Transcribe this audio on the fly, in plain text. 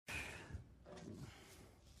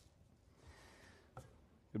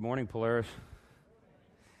Good morning, Polaris.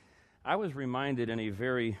 I was reminded in a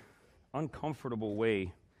very uncomfortable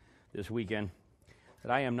way this weekend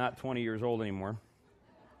that I am not 20 years old anymore.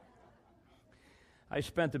 I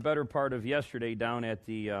spent the better part of yesterday down at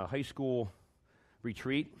the high school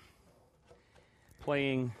retreat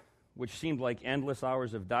playing, which seemed like endless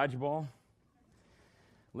hours of dodgeball,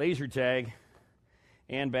 laser tag,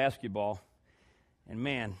 and basketball. And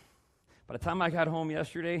man, by the time I got home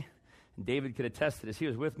yesterday, and David could attest to this, he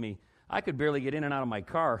was with me, I could barely get in and out of my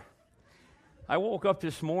car. I woke up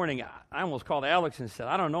this morning, I almost called Alex and said,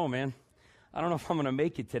 I don't know, man. I don't know if I'm going to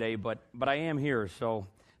make it today, but I am here. So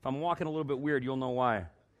if I'm walking a little bit weird, you'll know why.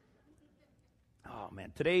 Oh,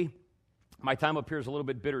 man. Today, my time up here is a little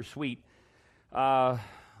bit bittersweet. The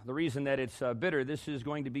reason that it's bitter, this is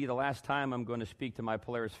going to be the last time I'm going to speak to my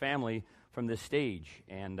Polaris family from this stage.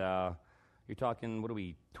 And you're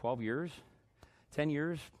talking, 12 years? 10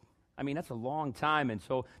 years? I mean, that's a long time, and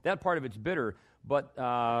so that part of it's bitter, but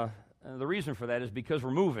the reason for that is because we're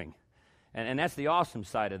moving, and that's the awesome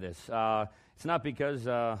side of this. It's not because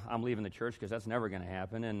I'm leaving the church, because that's never going to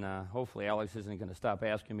happen, and hopefully Alex isn't going to stop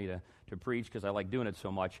asking me to preach, because I like doing it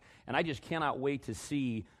so much, and I just cannot wait to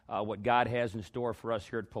see what God has in store for us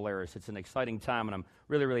here at Polaris. It's an exciting time, and I'm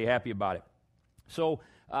really, really happy about it. So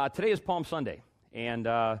today is Palm Sunday, and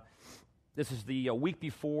this is the week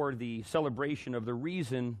before the celebration of the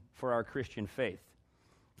reason for our Christian faith.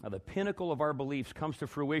 Now, the pinnacle of our beliefs comes to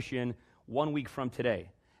fruition 1 week from today,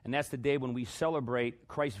 and that's the day when we celebrate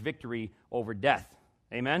Christ's victory over death.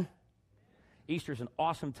 Amen? Easter is an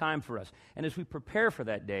awesome time for us, and as we prepare for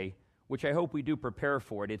that day, which I hope we do prepare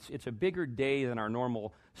for it, it's a bigger day than our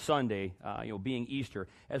normal Sunday, being Easter.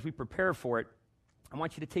 As we prepare for it, I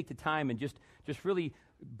want you to take the time and just really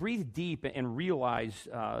breathe deep and realize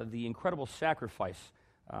the incredible sacrifice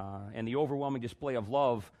and the overwhelming display of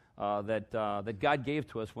love that God gave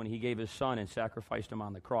to us when He gave His Son and sacrificed Him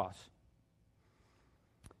on the cross.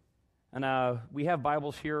 And we have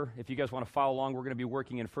Bibles here. If you guys want to follow along, we're going to be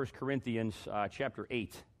working in 1 Corinthians chapter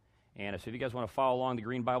 8. And so if you guys want to follow along, the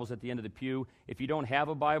green Bible's at the end of the pew. If you don't have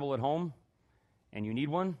a Bible at home and you need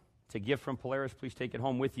one, it's a gift from Polaris. Please take it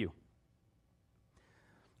home with you.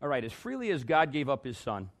 All right, as freely as God gave up His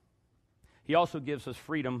Son, He also gives us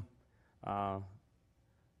freedom to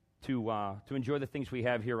enjoy the things we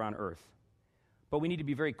have here on earth. But we need to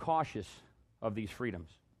be very cautious of these freedoms.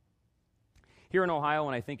 Here in Ohio,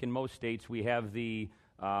 and I think in most states, we have the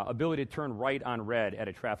ability to turn right on red at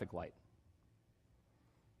a traffic light.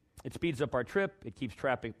 It speeds up our trip. It keeps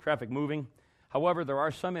traffic moving. However, there are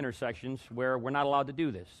some intersections where we're not allowed to do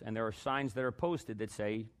this, and there are signs that are posted that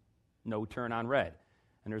say, no turn on red.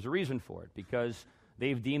 And there's a reason for it, because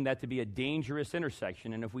they've deemed that to be a dangerous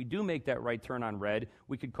intersection, and if we do make that right turn on red,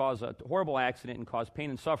 we could cause a horrible accident and cause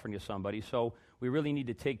pain and suffering to somebody, so we really need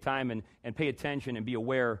to take time and pay attention and be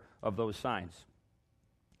aware of those signs.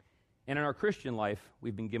 And in our Christian life,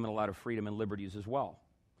 we've been given a lot of freedom and liberties as well.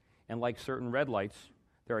 And like certain red lights,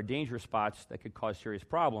 there are danger spots that could cause serious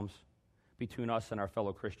problems between us and our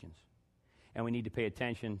fellow Christians. And we need to pay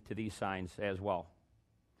attention to these signs as well.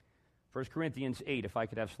 1 Corinthians 8, if I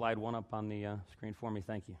could have slide 1 up on the screen for me,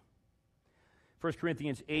 thank you. 1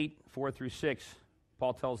 Corinthians 8, 4 through 6,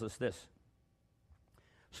 Paul tells us this.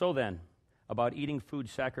 So then, about eating food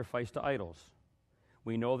sacrificed to idols,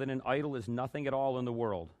 we know that an idol is nothing at all in the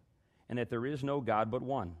world, and that there is no God but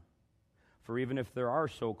one. For even if there are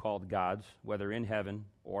so-called gods, whether in heaven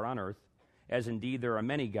or on earth, as indeed there are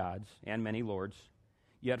many gods and many lords,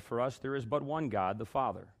 yet for us there is but one God, the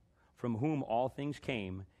Father, from whom all things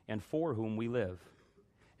came, and for whom we live.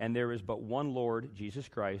 And there is but one Lord, Jesus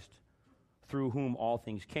Christ, through whom all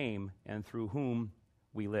things came, and through whom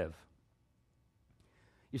we live.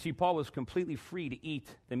 You see, Paul was completely free to eat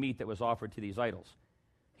the meat that was offered to these idols.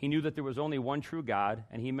 He knew that there was only one true God,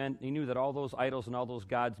 and he knew that all those idols and all those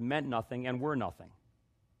gods meant nothing and were nothing.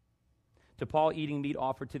 To Paul, eating meat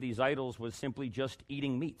offered to these idols was simply just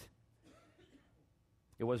eating meat.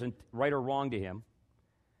 It wasn't right or wrong to him.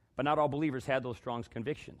 But not all believers had those strong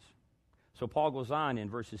convictions. So Paul goes on in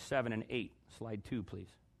verses 7 and 8. Slide 2, please.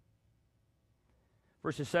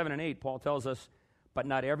 Verses 7 and 8, Paul tells us, but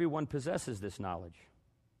not everyone possesses this knowledge.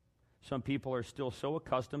 Some people are still so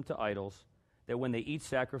accustomed to idols that when they eat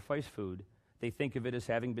sacrificed food, they think of it as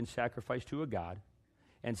having been sacrificed to a god,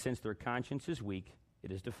 and since their conscience is weak,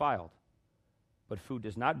 it is defiled. But food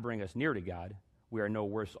does not bring us near to God. We are no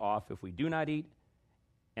worse off if we do not eat,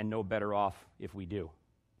 and no better off if we do.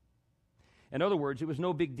 In other words, it was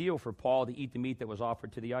no big deal for Paul to eat the meat that was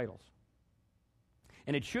offered to the idols.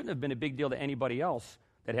 And it shouldn't have been a big deal to anybody else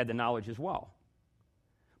that had the knowledge as well.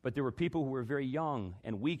 But there were people who were very young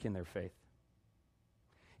and weak in their faith.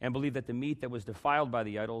 and believed that the meat that was defiled by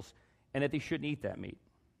the idols and that they shouldn't eat that meat.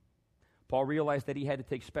 Paul realized that he had to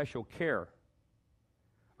take special care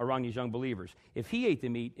around these young believers. If he ate the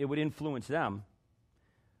meat, it would influence them,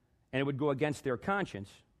 and it would go against their conscience,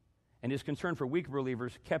 and his concern for weak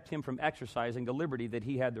believers kept him from exercising the liberty that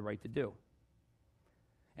he had the right to do.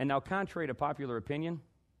 And now, contrary to popular opinion,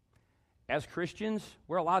 as Christians,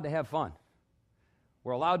 we're allowed to have fun.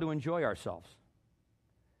 We're allowed to enjoy ourselves.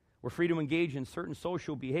 We're free to engage in certain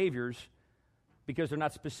social behaviors because they're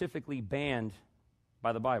not specifically banned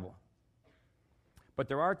by the Bible. But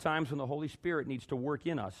there are times when the Holy Spirit needs to work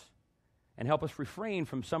in us and help us refrain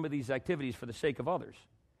from some of these activities for the sake of others.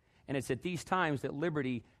 And it's at these times that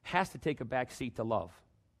liberty has to take a back seat to love.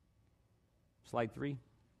 Slide 3.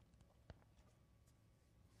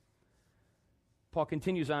 Paul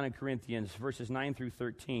continues on in Corinthians, verses 9 through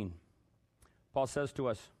 13. Paul says to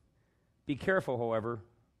us, "Be careful, however,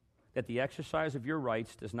 that the exercise of your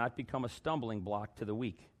rights does not become a stumbling block to the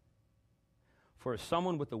weak. For if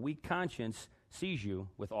someone with a weak conscience sees you,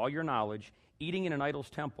 with all your knowledge, eating in an idol's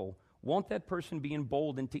temple, won't that person be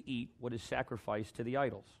emboldened to eat what is sacrificed to the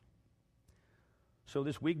idols? So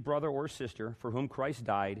this weak brother or sister for whom Christ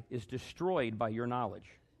died is destroyed by your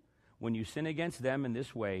knowledge. When you sin against them in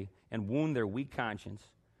this way and wound their weak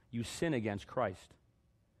conscience, you sin against Christ.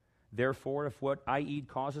 Therefore, if what I eat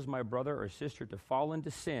causes my brother or sister to fall into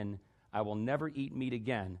sin, I will never eat meat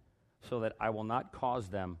again, so that I will not cause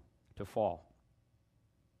them to fall."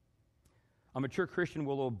 A mature Christian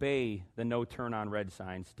will obey the no turn on red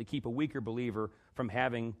signs to keep a weaker believer from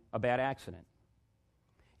having a bad accident.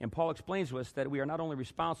 And Paul explains to us that we are not only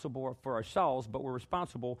responsible for ourselves, but we're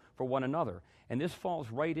responsible for one another. And this falls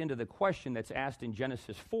right into the question that's asked in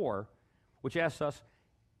Genesis 4, which asks us,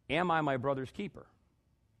 am I my brother's keeper?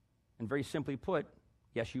 And very simply put,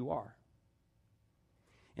 yes, you are.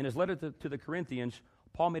 In his letter to the Corinthians,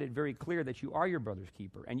 Paul made it very clear that you are your brother's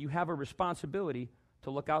keeper, and you have a responsibility to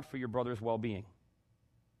look out for your brother's well-being.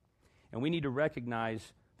 And we need to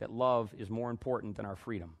recognize that love is more important than our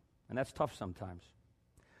freedom. And that's tough sometimes.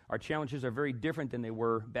 Our challenges are very different than they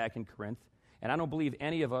were back in Corinth, and I don't believe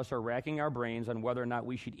any of us are racking our brains on whether or not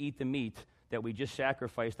we should eat the meat that we just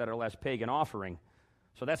sacrificed at our last pagan offering.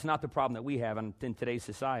 So that's not the problem that we have in today's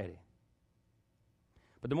society.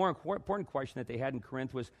 But the more important question that they had in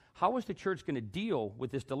Corinth was, how was the church going to deal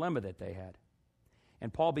with this dilemma that they had?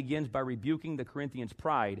 And Paul begins by rebuking the Corinthians'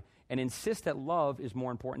 pride and insists that love is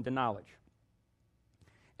more important than knowledge.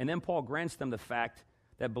 And then Paul grants them the fact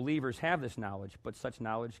that believers have this knowledge, but such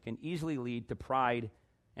knowledge can easily lead to pride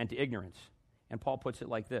and to ignorance. And Paul puts it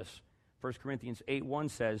like this. 1 Corinthians 8:1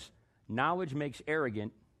 says, "Knowledge makes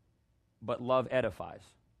arrogant, but love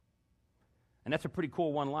edifies." And that's a pretty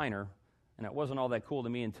cool one-liner, and it wasn't all that cool to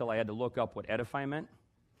me until I had to look up what edify meant.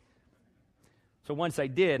 So once I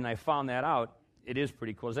did and I found that out, it is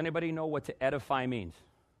pretty cool. Does anybody know what to edify means?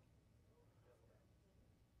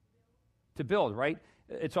 To build, right?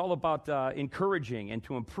 It's all about encouraging and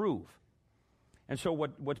to improve. And so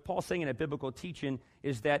what Paul's saying in that biblical teaching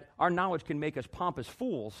is that our knowledge can make us pompous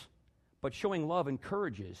fools, but showing love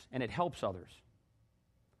encourages and it helps others.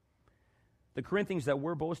 The Corinthians that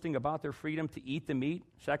were boasting about their freedom to eat the meat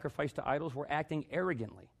sacrificed to idols were acting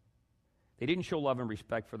arrogantly. They didn't show love and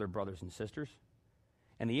respect for their brothers and sisters.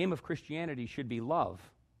 And the aim of Christianity should be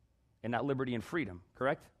love and not liberty and freedom,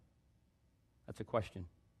 correct? That's a question.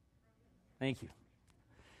 Thank you.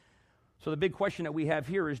 So the big question that we have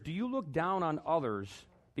here is, do you look down on others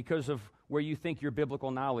because of where you think your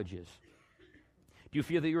biblical knowledge is? Do you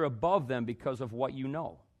feel that you're above them because of what you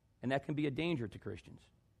know? And that can be a danger to Christians.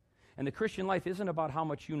 And the Christian life isn't about how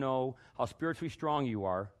much you know, how spiritually strong you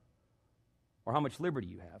are, or how much liberty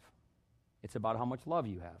you have. It's about how much love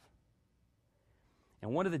you have.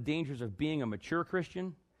 And one of the dangers of being a mature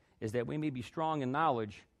Christian is that we may be strong in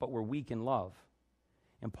knowledge, but we're weak in love.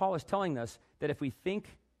 And Paul is telling us that if we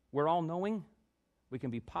think we're all-knowing, we can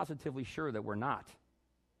be positively sure that we're not.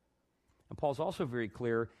 And Paul's also very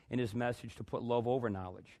clear in his message to put love over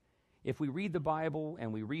knowledge. If we read the Bible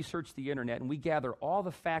and we research the internet and we gather all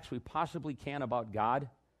the facts we possibly can about God,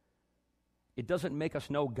 it doesn't make us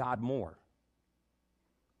know God more.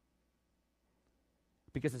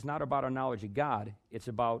 Because it's not about our knowledge of God, it's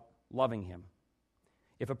about loving Him.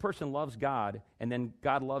 If a person loves God and then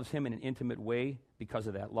God loves him in an intimate way because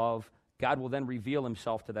of that love, God will then reveal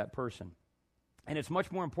Himself to that person. And it's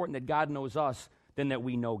much more important that God knows us than that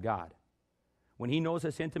we know God. When He knows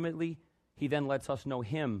us intimately, He then lets us know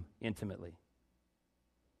Him intimately.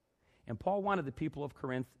 And Paul wanted the people of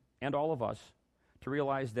Corinth and all of us to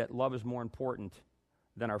realize that love is more important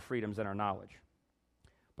than our freedoms and our knowledge.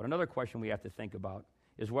 But another question we have to think about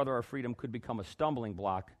is whether our freedom could become a stumbling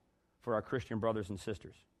block for our Christian brothers and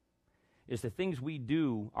sisters. Is the things we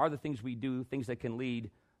do, are the things we do, things that can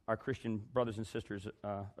lead our Christian brothers and sisters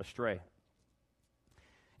astray.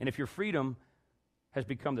 And if your freedom has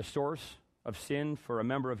become the source of sin for a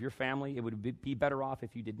member of your family, it would be better off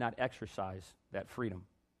if you did not exercise that freedom.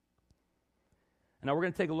 And now we're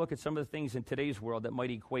going to take a look at some of the things in today's world that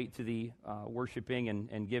might equate to the worshiping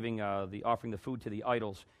and giving, offering the food to the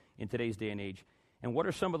idols in today's day and age. And what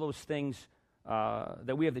are some of those things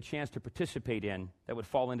that we have the chance to participate in that would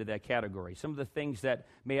fall into that category? Some of the things that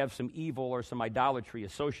may have some evil or some idolatry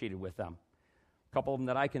associated with them. A couple of them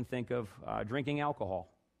that I can think of, drinking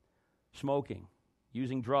alcohol, smoking,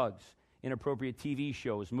 using drugs, inappropriate TV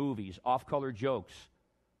shows, movies, off-color jokes,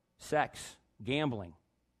 sex, gambling.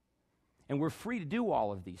 And we're free to do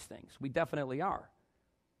all of these things. We definitely are.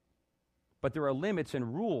 But there are limits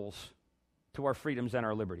and rules to our freedoms and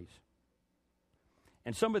our liberties.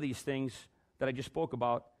 And some of these things that I just spoke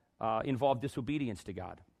about involve disobedience to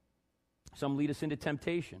God. Some lead us into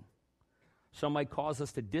temptation. Some might cause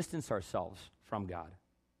us to distance ourselves from God.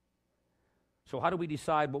 So how do we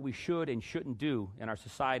decide what we should and shouldn't do in our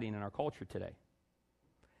society and in our culture today?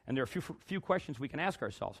 And there are a few questions we can ask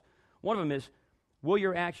ourselves. One of them is, will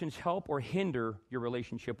your actions help or hinder your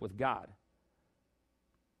relationship with God?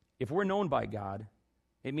 If we're known by God,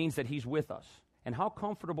 it means that He's with us. And how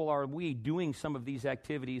comfortable are we doing some of these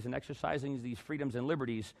activities and exercising these freedoms and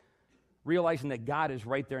liberties, realizing that God is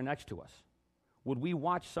right there next to us? Would we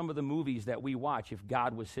watch some of the movies that we watch if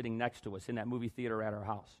God was sitting next to us in that movie theater at our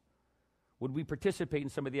house? Would we participate in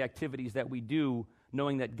some of the activities that we do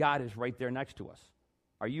knowing that God is right there next to us?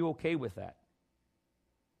 Are you okay with that?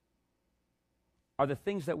 Are the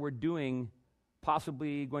things that we're doing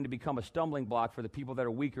possibly going to become a stumbling block for the people that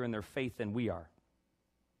are weaker in their faith than we are?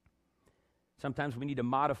 Sometimes we need to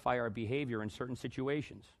modify our behavior in certain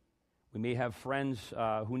situations. We may have friends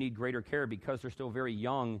who need greater care because they're still very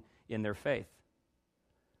young in their faith.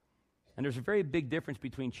 And there's a very big difference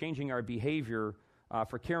between changing our behavior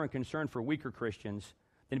for care and concern for weaker Christians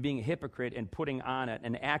than being a hypocrite and putting on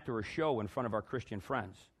an act or a show in front of our Christian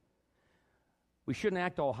friends. We shouldn't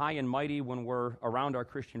act all high and mighty when we're around our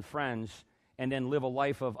Christian friends and then live a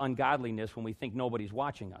life of ungodliness when we think nobody's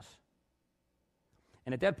watching us.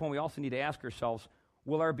 And at that point, we also need to ask ourselves,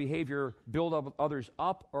 will our behavior build others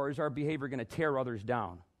up, or is our behavior going to tear others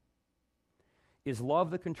down? Is love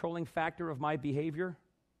the controlling factor of my behavior?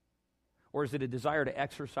 Or is it a desire to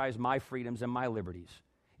exercise my freedoms and my liberties?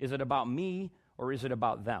 Is it about me, or is it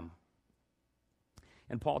about them?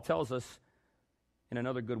 And Paul tells us, in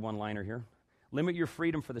another good one-liner here, limit your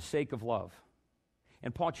freedom for the sake of love.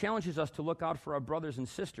 And Paul challenges us to look out for our brothers and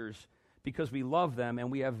sisters because we love them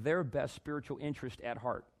and we have their best spiritual interest at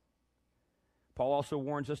heart. Paul also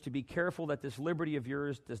warns us to be careful that this liberty of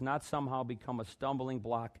yours does not somehow become a stumbling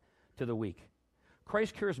block to the weak.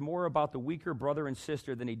 Christ cares more about the weaker brother and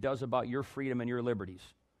sister than He does about your freedom and your liberties.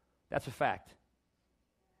 That's a fact.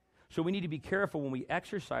 So we need to be careful when we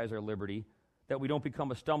exercise our liberty that we don't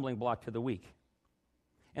become a stumbling block to the weak.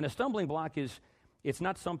 And a stumbling block it's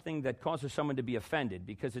not something that causes someone to be offended,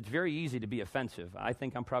 because it's very easy to be offensive. I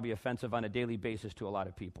think I'm probably offensive on a daily basis to a lot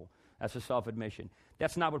of people. That's a self-admission.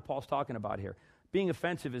 That's not what Paul's talking about here. Being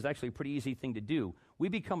offensive is actually a pretty easy thing to do. We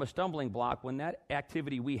become a stumbling block when that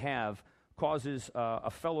activity we have causes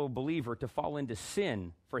a fellow believer to fall into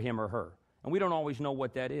sin for him or her. And we don't always know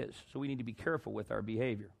what that is, so we need to be careful with our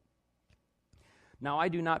behavior. Now, I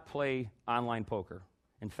do not play online poker.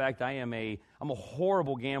 In fact, I'm a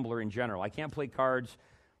horrible gambler in general. I can't play cards.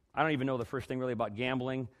 I don't even know the first thing really about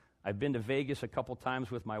gambling. I've been to Vegas a couple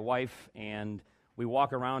times with my wife, and we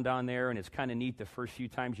walk around down there, and it's kind of neat the first few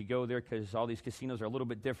times you go there because all these casinos are a little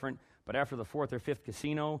bit different. But after the fourth or fifth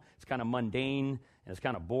casino, it's kind of mundane, and it's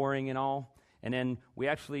kind of boring and all. And then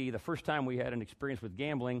the first time we had an experience with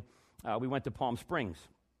gambling, we went to Palm Springs.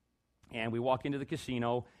 And we walk into the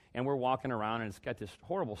casino, and we're walking around, and it's got this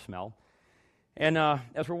horrible smell. And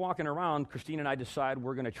as we're walking around, Christine and I decide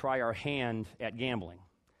we're going to try our hand at gambling.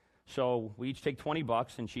 So we each take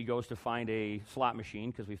 $20, and she goes to find a slot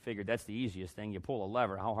machine because we figured that's the easiest thing. You pull a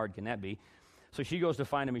lever. How hard can that be? So she goes to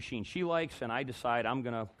find a machine she likes, and I decide I'm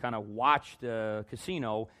going to kind of watch the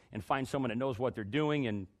casino and find someone that knows what they're doing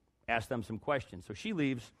and ask them some questions. So she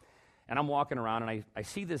leaves, and I'm walking around, and I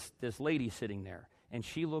see this lady sitting there, and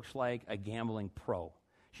she looks like a gambling pro.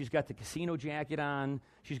 She's got the casino jacket on.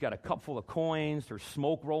 She's got a cup full of coins. There's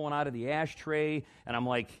smoke rolling out of the ashtray. And I'm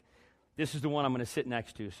like, this is the one I'm going to sit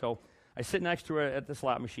next to. So I sit next to her at the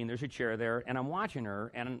slot machine. There's a chair there. And I'm watching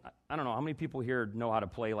her. And I don't know how many people here know how to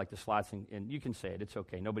play like the slots. And you can say it. It's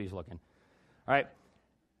okay. Nobody's looking. All right.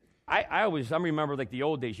 I remember like the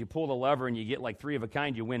old days, you pull the lever and you get like 3 of a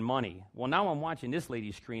kind, you win money. Well, now I'm watching this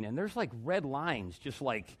lady's screen, and there's like red lines just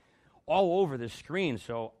like all over the screen.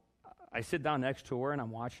 So I sit down next to her, and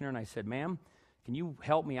I'm watching her, and I said, ma'am, can you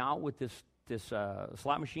help me out with this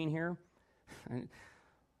slot machine here? And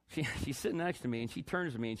she's sitting next to me, and she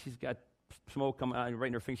turns to me, and she's got smoke coming out right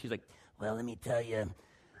in her face. She's like, well, let me tell you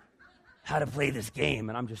how to play this game.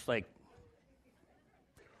 And I'm just like,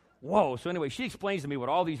 whoa. So anyway, she explains to me what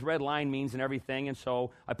all these red line means and everything, and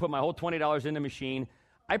so I put my whole $20 in the machine.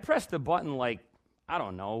 I pressed the button like, I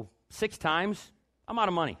don't know, 6 times. I'm out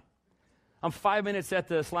of money. I'm 5 minutes at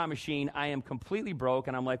the slot machine. I am completely broke,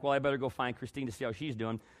 and I'm like, well, I better go find Christine to see how she's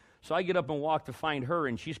doing. So I get up and walk to find her,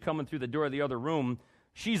 and she's coming through the door of the other room.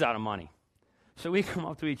 She's out of money. So we come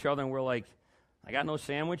up to each other, and we're like, I got no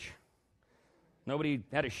sandwich. Nobody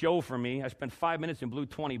had a show for me. I spent 5 minutes and blew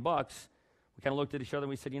 $20. We kind of looked at each other, and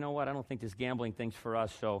we said, you know what, I don't think this gambling thing's for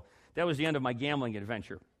us. So that was the end of my gambling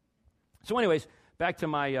adventure. So anyways, back to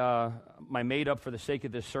my made-up for the sake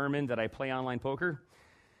of this sermon that I play online poker.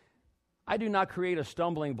 I do not create a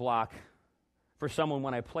stumbling block for someone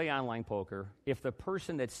when I play online poker if the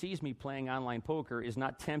person that sees me playing online poker is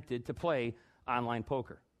not tempted to play online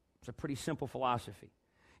poker. It's a pretty simple philosophy.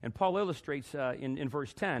 And Paul illustrates in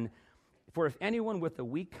verse 10, for if anyone with a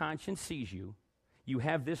weak conscience sees you, you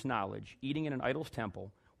have this knowledge, eating in an idol's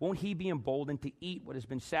temple, won't he be emboldened to eat what has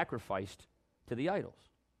been sacrificed to the idols?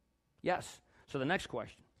 Yes. So the next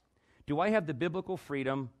question, do I have the biblical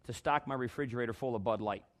freedom to stock my refrigerator full of Bud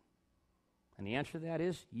Light? And the answer to that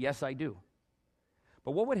is, yes, I do.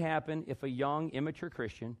 But what would happen if a young, immature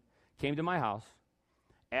Christian came to my house,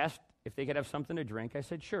 asked if they could have something to drink? I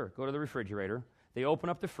said, sure, go to the refrigerator. They open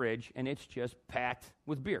up the fridge, and it's just packed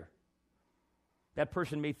with beer. That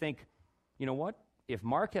person may think, you know what? If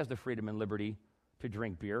Mark has the freedom and liberty to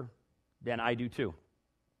drink beer, then I do too.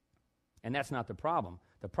 And that's not the problem.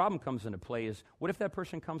 The problem comes into play is, what if that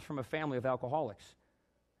person comes from a family of alcoholics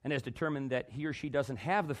and has determined that he or she doesn't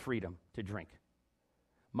have the freedom to drink?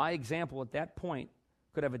 My example at that point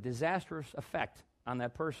could have a disastrous effect on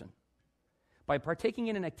that person. By partaking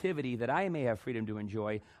in an activity that I may have freedom to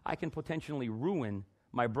enjoy, I can potentially ruin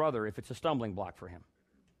my brother if it's a stumbling block for him.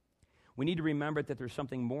 We need to remember that there's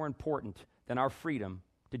something more important than our freedom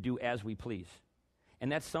to do as we please.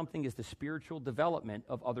 And that something is the spiritual development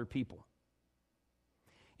of other people.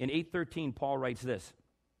 In 8:13, Paul writes this,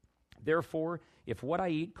 therefore, if what I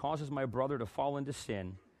eat causes my brother to fall into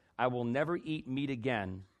sin, I will never eat meat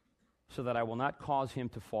again, so that I will not cause him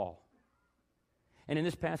to fall. And in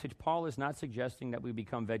this passage, Paul is not suggesting that we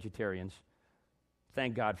become vegetarians.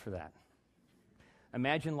 Thank God for that.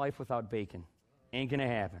 Imagine life without bacon. Ain't going to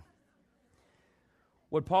happen.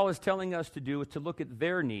 What Paul is telling us to do is to look at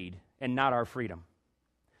their need and not our freedom.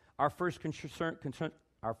 Our first concern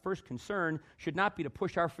should not be to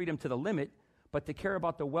push our freedom to the limit, but to care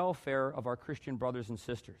about the welfare of our Christian brothers and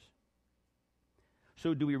sisters.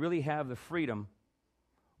 So do we really have the freedom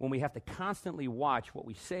when we have to constantly watch what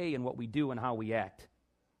we say and what we do and how we act?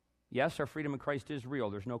 Yes, our freedom in Christ is real.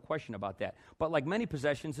 There's no question about that. But like many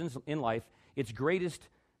possessions in life, its greatest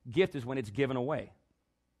gift is when it's given away.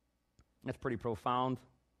 That's pretty profound,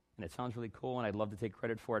 and it sounds really cool, and I'd love to take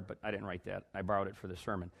credit for it, but I didn't write that. I borrowed it for this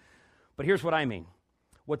sermon. But here's what I mean.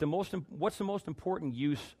 What's the most important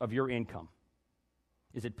use of your income?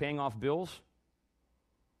 Is it paying off bills?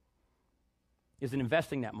 Is it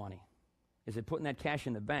investing that money? Is it putting that cash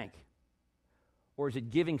in the bank? Or is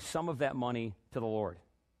it giving some of that money to the Lord?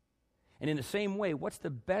 And in the same way, what's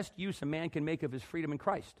the best use a man can make of his freedom in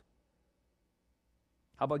Christ?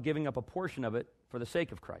 How about giving up a portion of it for the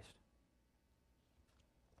sake of Christ?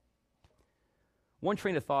 One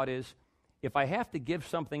train of thought is, if I have to give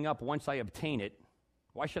something up once I obtain it,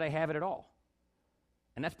 why should I have it at all?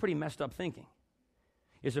 And that's pretty messed up thinking.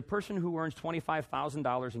 Is a person who earns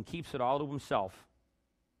 $25,000 and keeps it all to himself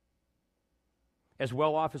as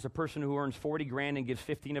well off as a person who earns 40 grand and gives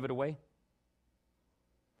 15 of it away?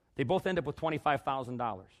 They both end up with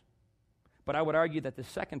 $25,000. But I would argue that the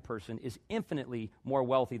second person is infinitely more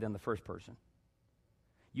wealthy than the first person.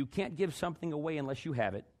 You can't give something away unless you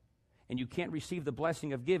have it, and you can't receive the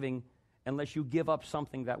blessing of giving unless you give up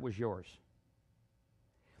something that was yours.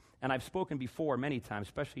 And I've spoken before many times,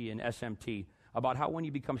 especially in SMT, about how when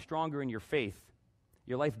you become stronger in your faith,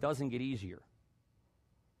 your life doesn't get easier.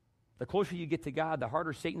 The closer you get to God, the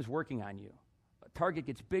harder Satan's working on you. A target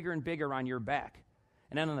gets bigger and bigger on your back.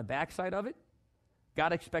 And then on the backside of it,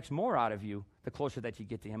 God expects more out of you the closer that you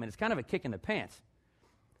get to him. And it's kind of a kick in the pants.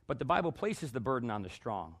 But the Bible places the burden on the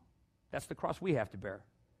strong. That's the cross we have to bear.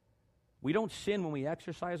 We don't sin when we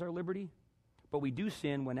exercise our liberty, but we do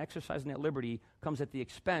sin when exercising that liberty comes at the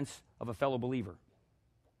expense of a fellow believer.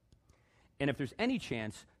 And if there's any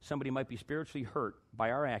chance somebody might be spiritually hurt by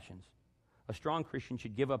our actions, a strong Christian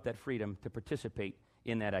should give up that freedom to participate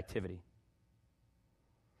in that activity.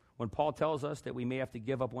 When Paul tells us that we may have to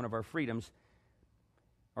give up one of our freedoms,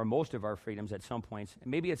 or most of our freedoms at some points, and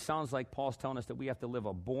maybe it sounds like Paul's telling us that we have to live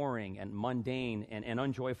a boring and mundane and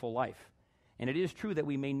unjoyful life. And it is true that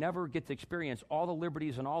we may never get to experience all the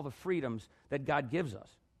liberties and all the freedoms that God gives us.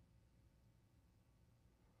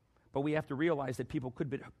 But we have to realize that people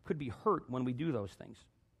could be hurt when we do those things.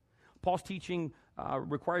 Paul's teaching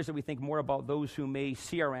requires that we think more about those who may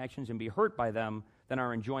see our actions and be hurt by them than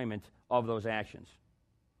our enjoyment of those actions.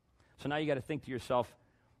 So now you got to think to yourself,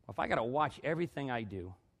 if I got to watch everything I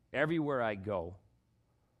do, everywhere I go,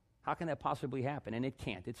 how can that possibly happen? And it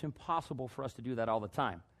can't. It's impossible for us to do that all the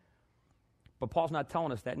time. But Paul's not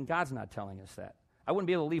telling us that, and God's not telling us that. I wouldn't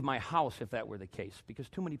be able to leave my house if that were the case, because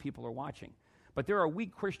too many people are watching. But there are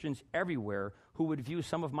weak Christians everywhere who would view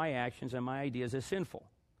some of my actions and my ideas as sinful.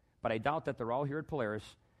 But I doubt that they're all here at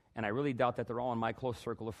Polaris, and I really doubt that they're all in my close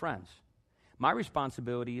circle of friends. My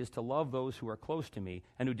responsibility is to love those who are close to me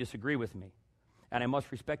and who disagree with me. And I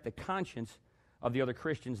must respect the conscience of the other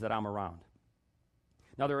Christians that I'm around.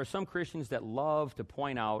 Now, there are some Christians that love to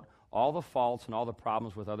point out all the faults and all the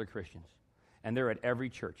problems with other Christians. And they're at every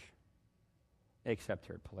church, except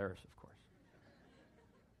here at Polaris, of course.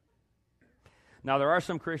 Now, there are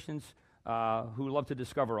some Christians who love to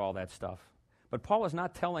discover all that stuff. But Paul is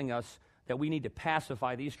not telling us that we need to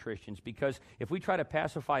pacify these Christians, because if we try to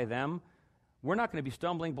pacify them, we're not going to be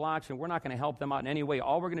stumbling blocks, and we're not going to help them out in any way.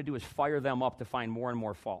 All we're going to do is fire them up to find more and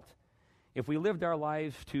more fault. If we lived our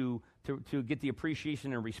lives to get the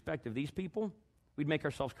appreciation and respect of these people, we'd make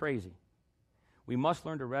ourselves crazy. We must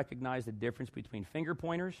learn to recognize the difference between finger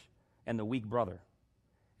pointers and the weak brother.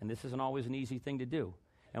 And this isn't always an easy thing to do.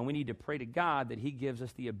 And we need to pray to God that He gives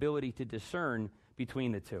us the ability to discern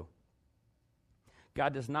between the two.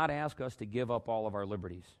 God does not ask us to give up all of our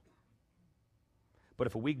liberties. But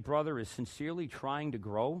if a weak brother is sincerely trying to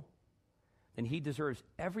grow, then he deserves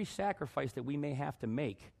every sacrifice that we may have to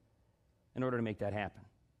make in order to make that happen.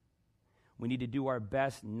 We need to do our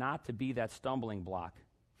best not to be that stumbling block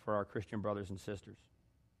for our Christian brothers and sisters.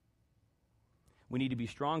 We need to be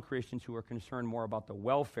strong Christians who are concerned more about the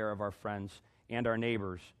welfare of our friends and our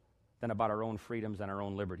neighbors than about our own freedoms and our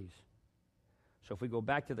own liberties. So if we go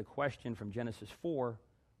back to the question from Genesis 4,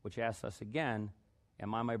 which asks us again,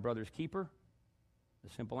 am I my brother's keeper? The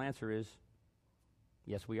simple answer is,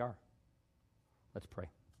 yes, we are. Let's pray.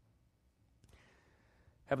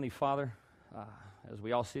 Heavenly Father, as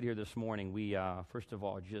we all sit here this morning, we, first of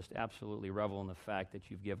all, just absolutely revel in the fact that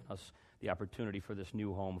you've given us the opportunity for this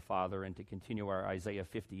new home, Father, and to continue our Isaiah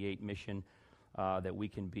 58 mission, that we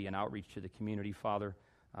can be an outreach to the community, Father.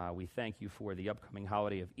 We thank you for the upcoming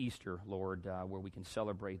holiday of Easter, Lord, where we can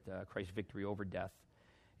celebrate Christ's victory over death.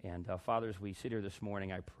 And Father, as we sit here this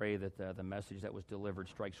morning, I pray that the message that was delivered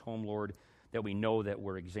strikes home, Lord, that we know that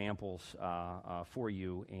we're examples for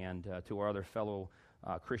you and to our other fellow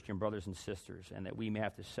Christian brothers and sisters, and that we may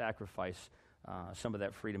have to sacrifice some of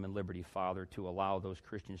that freedom and liberty, Father, to allow those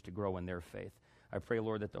Christians to grow in their faith. I pray,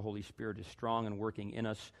 Lord, that the Holy Spirit is strong and working in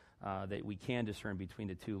us, that we can discern between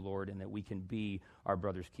the two, Lord, and that we can be our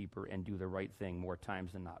brother's keeper and do the right thing more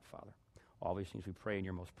times than not, Father. All these things we pray in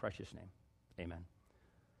your most precious name. Amen.